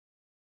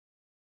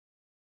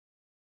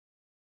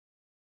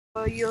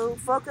So you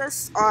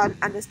focus on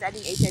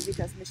understanding HIV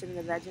transmission in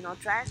the vaginal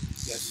tract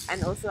Yes.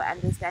 and also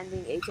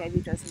understanding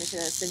HIV transmission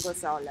at a single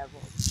cell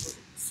level.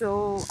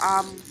 So,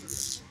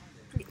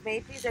 may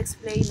you please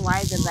explain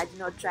why the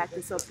vaginal tract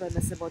is so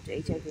permissible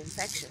to HIV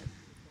infection?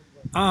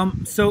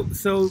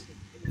 HIV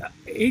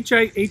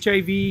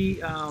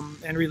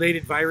and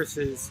related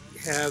viruses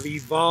have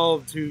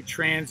evolved to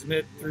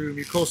transmit through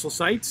mucosal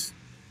sites,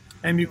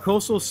 and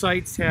mucosal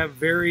sites have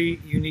very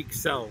unique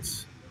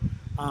cells.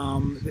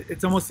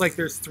 It's almost like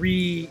there's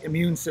three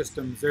immune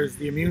systems. There's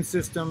the immune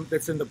system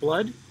that's in the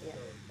blood,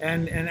 Yeah.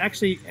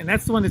 and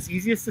that's the one that's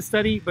easiest to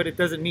study, but it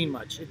doesn't mean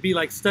much. It'd be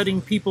like studying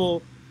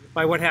people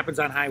by what happens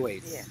on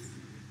highways. Yes.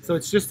 So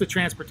it's just the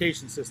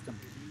transportation system.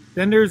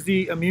 Then there's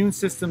the immune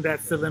system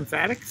that's the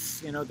lymphatics,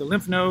 the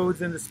lymph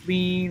nodes and the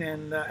spleen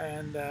and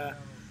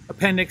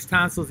appendix,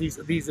 tonsils,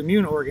 these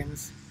immune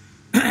organs.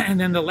 And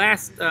then the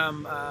last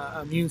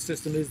immune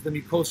system is the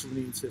mucosal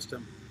immune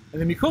system.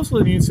 And the mucosal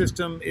immune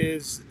system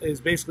is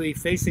basically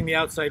facing the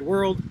outside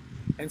world.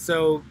 And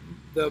so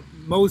the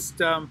most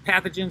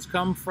pathogens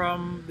come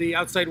from the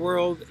outside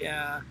world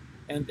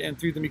and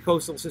through the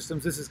mucosal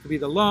systems. Could be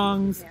the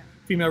lungs, Yeah.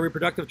 female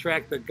reproductive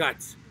tract, the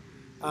gut.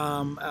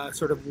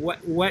 Sort of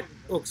wet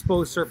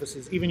exposed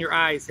surfaces. Even your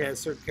eyes has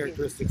certain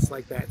characteristics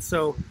like that.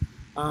 So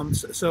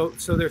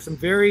there's some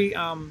very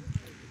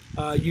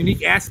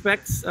unique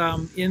aspects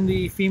in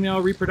the female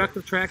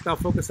reproductive tract. I'll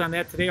focus on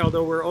that today,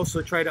 although we're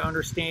also trying to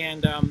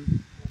understand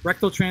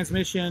rectal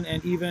transmission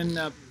and even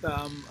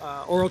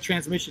oral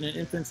transmission in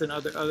infants and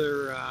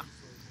other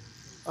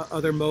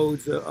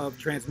modes of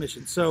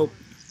transmission. So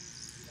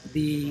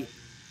the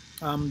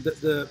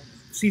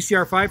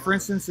CCR5, for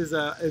instance, is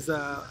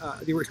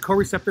the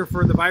co-receptor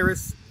for the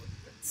virus.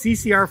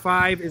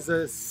 CCR5 is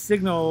a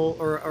signal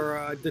or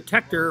a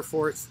detector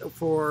for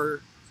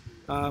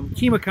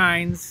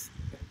chemokines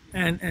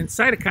and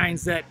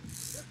cytokines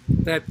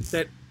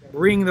that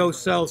bring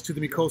those cells to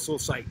the mucosal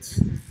sites.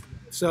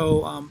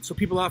 So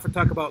people often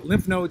talk about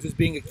lymph nodes as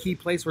being a key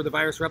place where the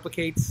virus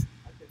replicates.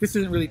 This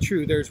isn't really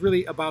true. There's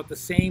really about the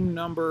same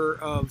number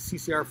of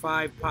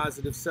CCR5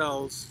 positive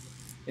cells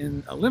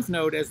in a lymph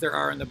node as there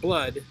are in the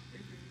blood,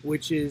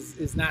 which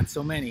is not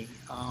so many.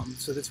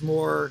 So that's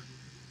more.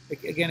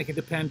 Again, it can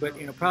depend, but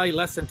probably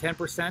less than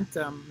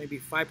 10%, maybe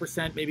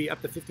 5%, maybe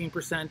up to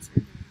 15%.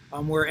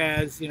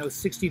 Whereas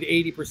 60 to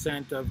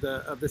 80%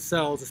 of the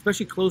cells,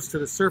 especially close to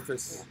the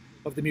surface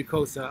of the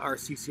mucosa, are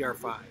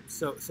CCR5.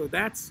 So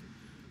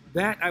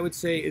that I would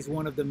say is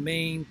one of the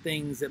main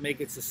things that make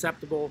it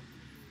susceptible.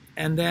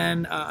 And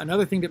then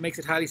another thing that makes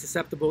it highly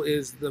susceptible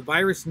is the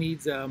virus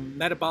needs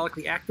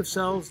metabolically active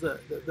cells. The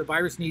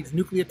virus needs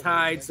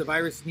nucleotides. The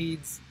virus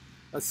needs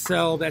a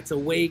cell that's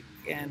awake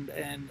and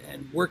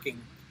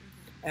working.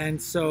 And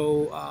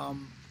so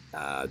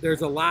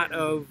there's a lot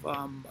of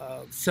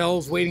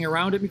cells waiting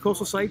around at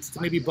mucosal sites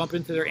to maybe bump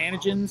into their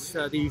antigens,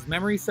 these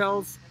memory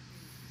cells.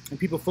 And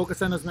people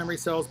focus on those memory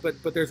cells, but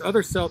there's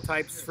other cell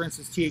types, for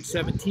instance,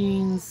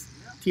 Th17s,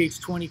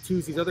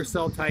 Th22s, these other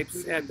cell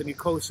types at the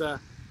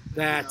mucosa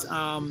that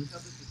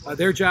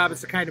their job is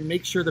to kind of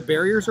make sure the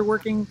barriers are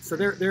working. So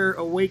they're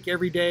awake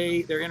every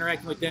day. They're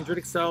interacting with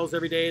dendritic cells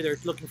every day. They're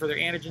looking for their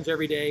antigens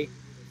every day.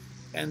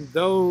 And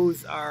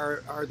those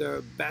are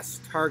the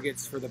best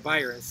targets for the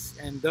virus.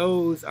 And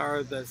those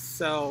are the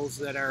cells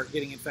that are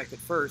getting infected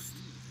first.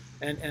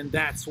 And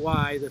that's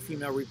why the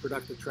female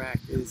reproductive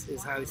tract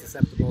is highly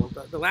susceptible.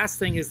 The last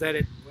thing is that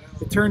it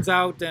turns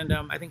out, and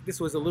I think this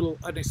was a little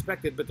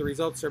unexpected, but the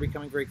results are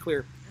becoming very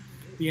clear.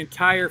 The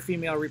entire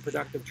female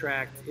reproductive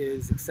tract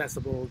is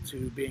accessible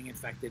to being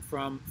infected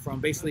from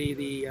basically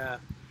the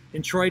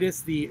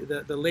introitus,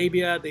 the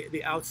labia,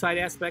 the outside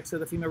aspects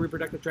of the female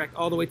reproductive tract,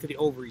 all the way to the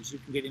ovaries. You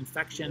can get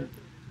infection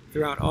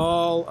throughout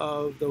all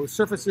of those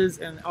surfaces,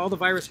 and all the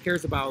virus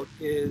cares about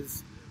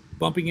is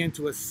bumping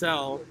into a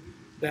cell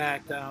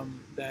that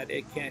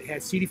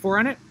has CD4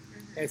 on it,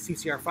 has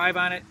CCR5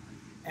 on it,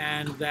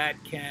 and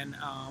that can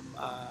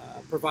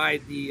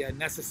provide the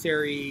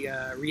necessary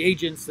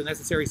reagents, the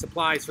necessary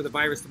supplies for the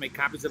virus to make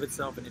copies of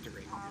itself and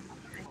integrate.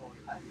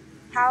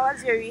 How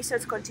has your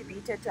research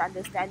contributed to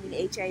understanding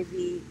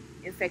HIV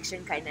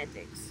infection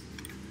kinetics?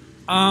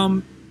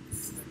 Um,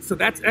 so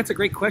that's a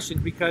great question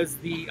because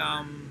we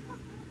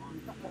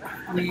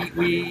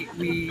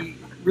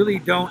really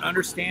don't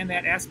understand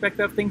that aspect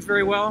of things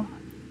very well.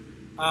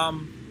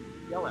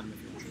 Yell at me.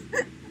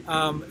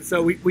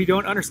 So we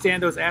don't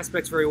understand those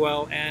aspects very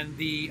well, and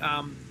the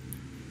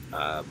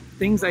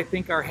things I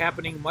think are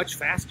happening much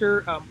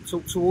faster.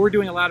 So we're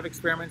doing a lot of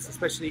experiments,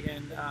 especially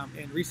in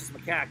rhesus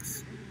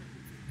macaques,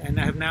 and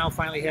I have now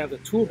finally have the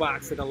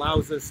toolbox that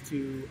allows us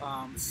to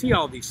see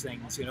all these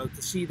things.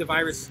 To see the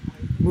virus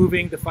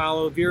moving, to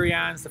follow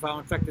virions, to follow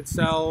infected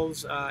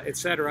cells,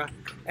 etc.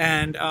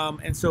 And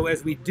so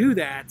as we do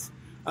that,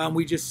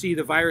 we just see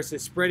the virus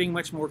is spreading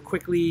much more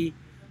quickly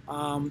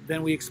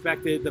than we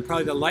expected.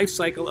 Probably the life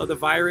cycle of the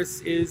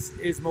virus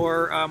is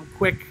more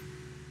quick.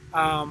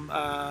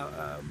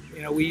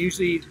 We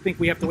usually think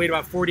we have to wait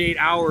about 48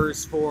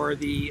 hours for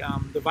the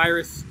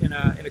virus in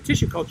a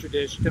tissue culture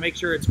dish to make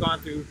sure it's gone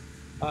through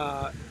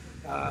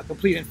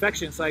complete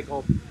infection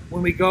cycle.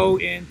 When we go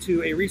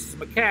into a rhesus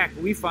macaque,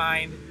 we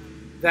find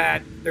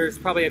that there's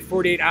probably at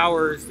 48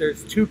 hours,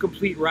 there's 2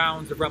 complete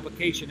rounds of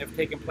replication have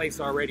taken place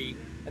already.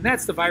 And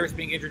that's the virus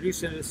being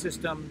introduced into the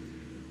system,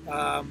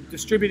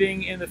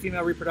 distributing in the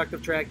female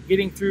reproductive tract,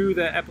 getting through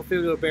the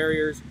epithelial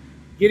barriers,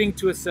 getting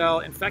to a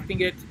cell,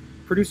 infecting it,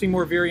 producing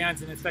more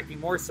virions and infecting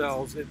more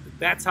cells.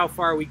 That's how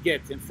far we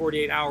get in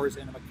 48 hours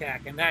in a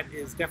macaque. And that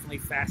is definitely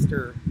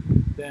faster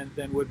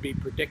than would be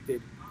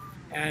predicted.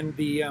 And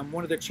the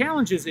one of the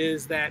challenges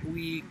is that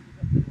we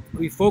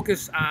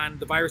focus on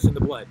the virus in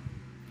the blood.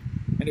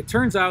 And it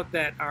turns out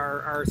that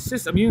our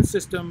immune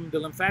system, the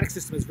lymphatic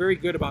system, is very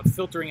good about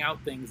filtering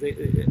out things.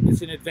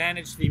 It's an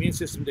advantage to the immune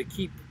system to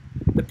keep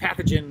the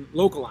pathogen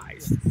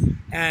localized.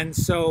 And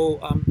so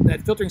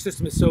that filtering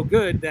system is so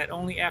good that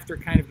only after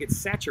it kind of gets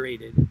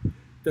saturated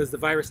does the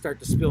virus start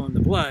to spill in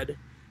the blood.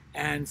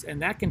 And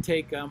that can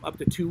take up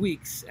to 2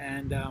 weeks.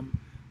 And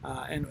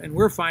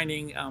we're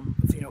finding,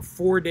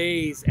 4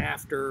 days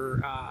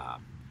after,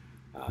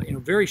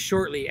 very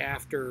shortly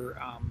after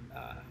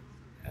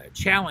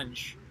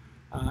challenge,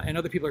 and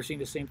other people are seeing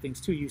the same things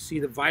too. You see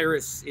the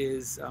virus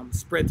is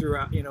spread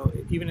throughout,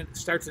 even it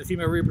starts in the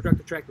female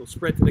reproductive tract, it'll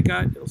spread to the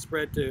gut, it'll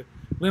spread to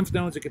lymph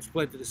nodes, it gets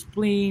spread to the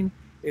spleen,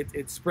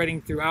 it's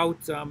spreading throughout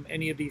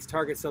any of these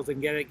target cells that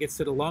can get it. It gets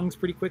to the lungs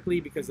pretty quickly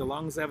because the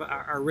lungs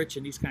are rich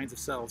in these kinds of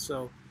cells.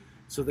 So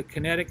the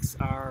kinetics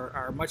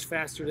are much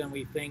faster than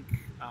we think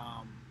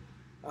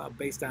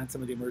based on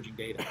some of the emerging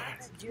data.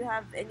 Do you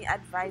have any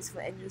advice for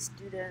any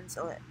students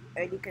or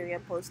early career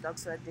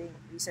postdocs who are doing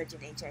research in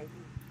HIV?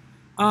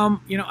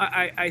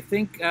 I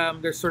think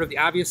there's sort of the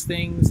obvious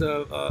things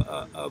of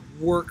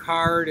work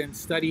hard and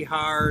study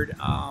hard,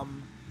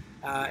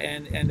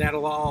 and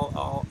that'll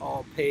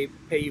all pay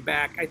you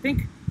back. I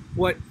think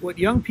what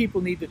young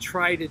people need to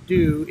try to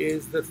do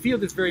is, the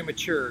field is very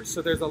mature,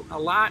 so there's a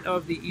lot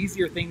of the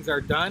easier things are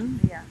done,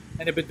 Yeah.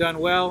 and have been done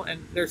well,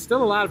 and there's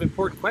still a lot of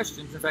important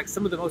questions. In fact,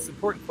 some of the most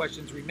important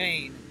questions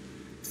remain.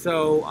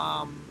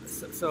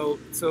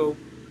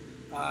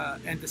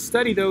 And to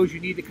study those, you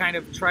need to kind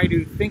of try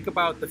to think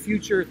about the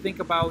future, think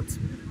about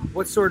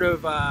what sort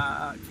of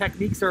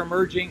techniques are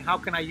emerging, how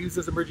can I use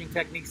those emerging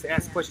techniques to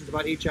ask questions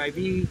about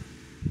HIV,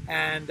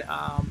 and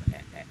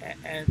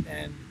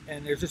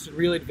there's just a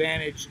real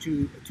advantage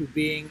to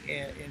being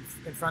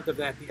in front of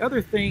that. The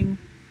other thing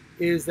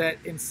is that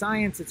in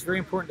science, it's very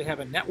important to have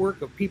a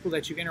network of people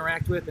that you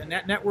interact with, and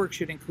that network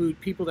should include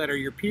people that are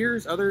your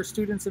peers, other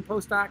students and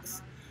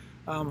postdocs,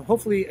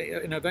 hopefully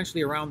and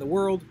eventually around the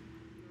world.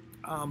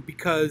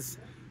 Because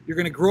you're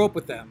going to grow up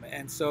with them.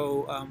 And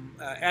so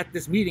at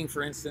this meeting,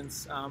 for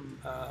instance,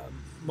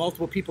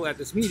 multiple people at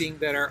this meeting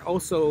that are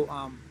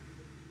also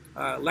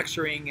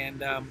lecturing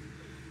and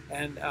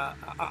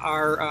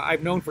are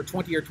I've known for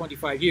 20 or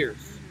 25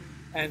 years.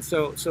 And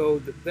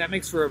so that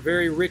makes for a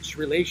very rich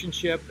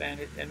relationship, and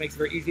it makes it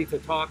very easy to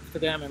talk to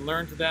them and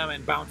learn to them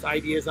and bounce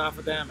ideas off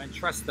of them and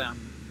trust them.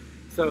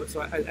 So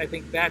I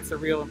think that's a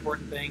real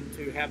important thing,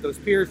 to have those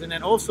peers, and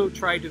then also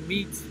try to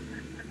meet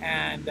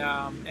and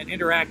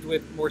interact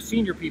with more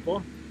senior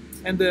people.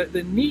 And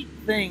the neat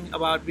thing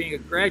about being a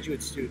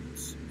graduate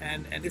student,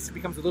 and this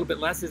becomes a little bit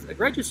less, is a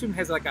graduate student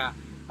has like a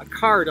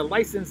card, a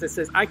license that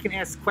says I can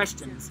ask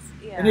questions.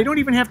 Yeah. And they don't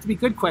even have to be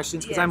good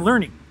questions, because Yes. I'm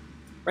learning,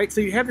 right?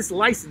 So you have this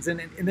license, and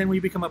then when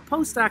you become a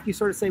postdoc, you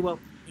sort of say, well,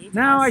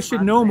 now I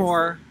should know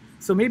more,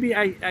 so maybe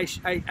I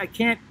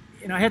can't,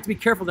 I have to be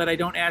careful that I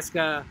don't ask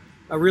a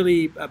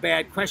really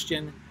bad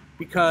question,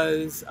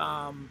 because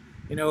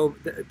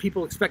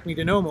people expect me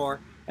to know more.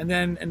 And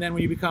then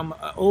when you become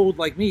old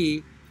like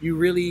me, you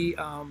really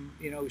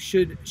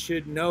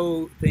should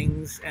know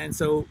things. And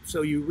so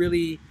you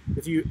really,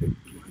 if you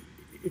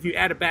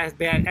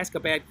ask a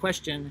bad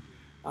question,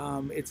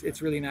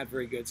 it's really not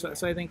very good.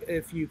 So I think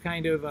if you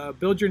kind of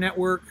build your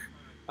network,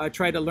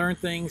 try to learn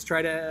things,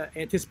 try to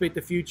anticipate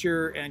the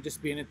future, and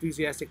just be an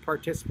enthusiastic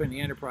participant in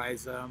the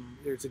enterprise,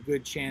 there's a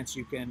good chance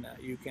you can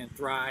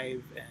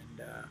thrive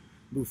and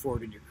move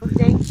forward in your career.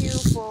 Thank you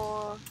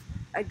for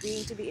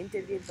agreeing to be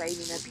interviewed by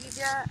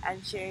Immunopaedia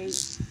and sharing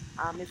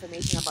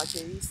information about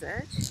your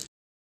research.